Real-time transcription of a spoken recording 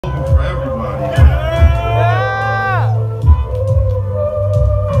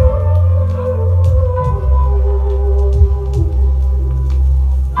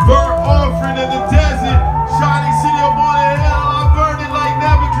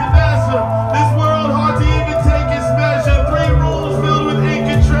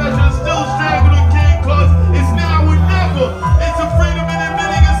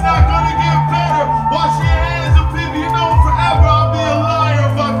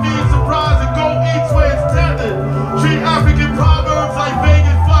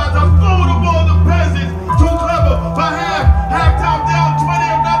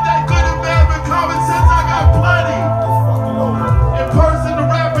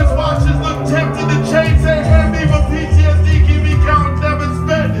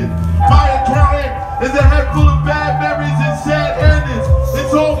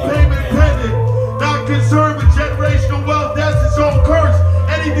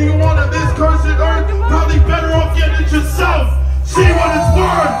cursed earth, probably better off getting it yourself. See what it's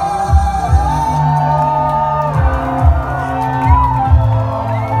worth.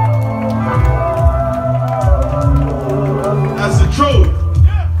 That's the truth.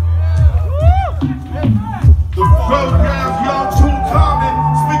 The photograph, young, too common.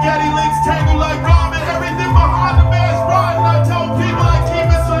 Spaghetti links tangled like ramen. Everything behind the mask rotten. I tell people I keep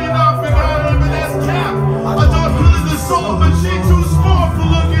it so you're not forgotten, but that's cap. I thought feeling the soul, but she too small for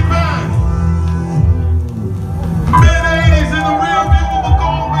looking back. Mid-80s in the rear view of a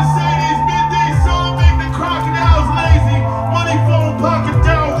gold Mercedes. Midday sun make the crocodiles lazy. Money phone pocket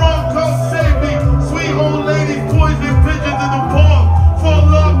down, wrong coat save me. Sweet old ladies, poison pigeons in the park. Fall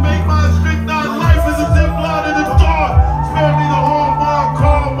love, make my strict nine life is a zip line in the dark. Spare me the hallmark,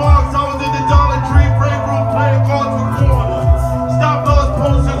 Karl Marx. I was in the Dollar Tree break room playing cards with corners. Stop those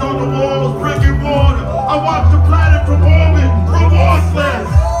posters on the walls, brick and mortar. I watch the planet from orbit, remorseless.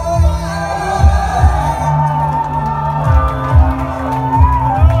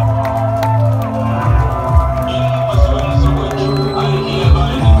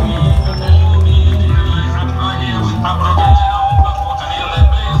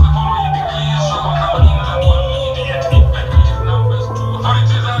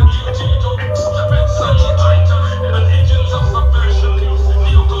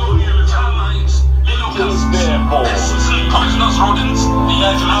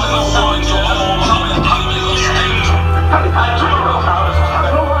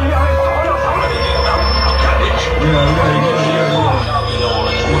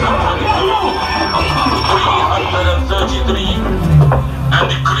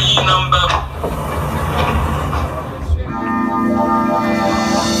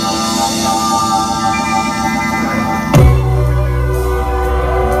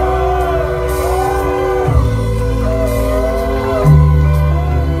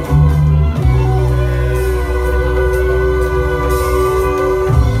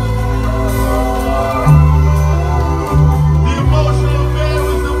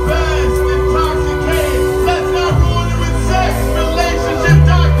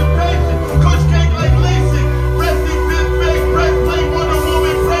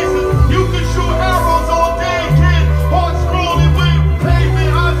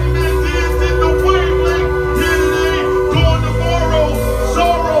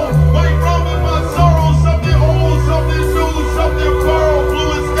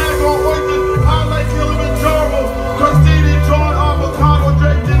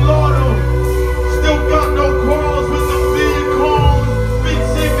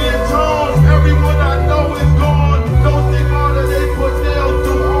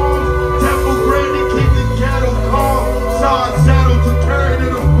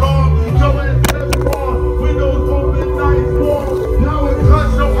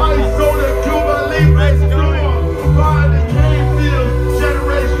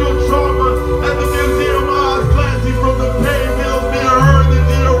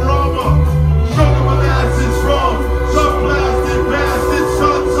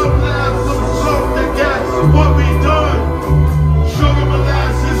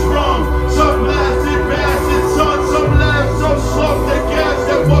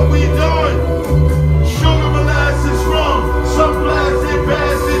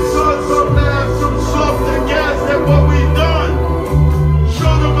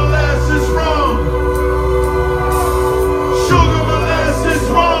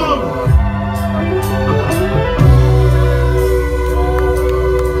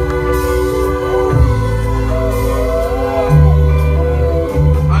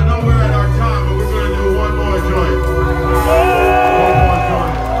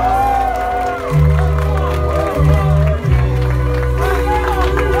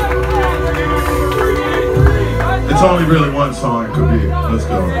 It's only really one song it could be. Let's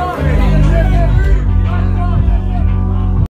go.